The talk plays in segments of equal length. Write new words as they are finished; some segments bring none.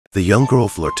The young girl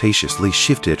flirtatiously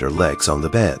shifted her legs on the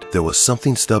bed. There was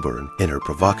something stubborn in her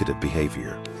provocative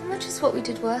behavior. How much is what we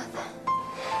did worth?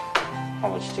 How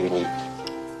much do you need?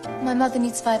 My mother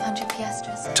needs 500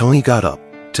 piastres. Tony got up,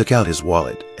 took out his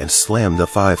wallet, and slammed the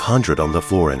 500 on the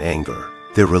floor in anger.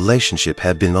 Their relationship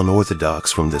had been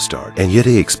unorthodox from the start, and yet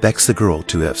he expects the girl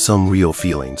to have some real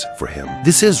feelings for him.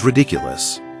 This is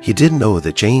ridiculous. He didn't know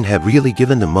that Jane had really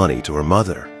given the money to her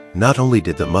mother. Not only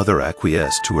did the mother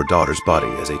acquiesce to her daughter's body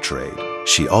as a trade,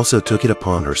 she also took it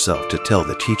upon herself to tell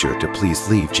the teacher to please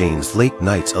leave Jane's late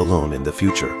nights alone in the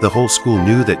future. The whole school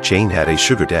knew that Jane had a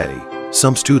sugar daddy.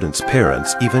 Some students'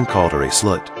 parents even called her a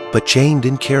slut. But Jane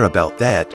didn't care about that.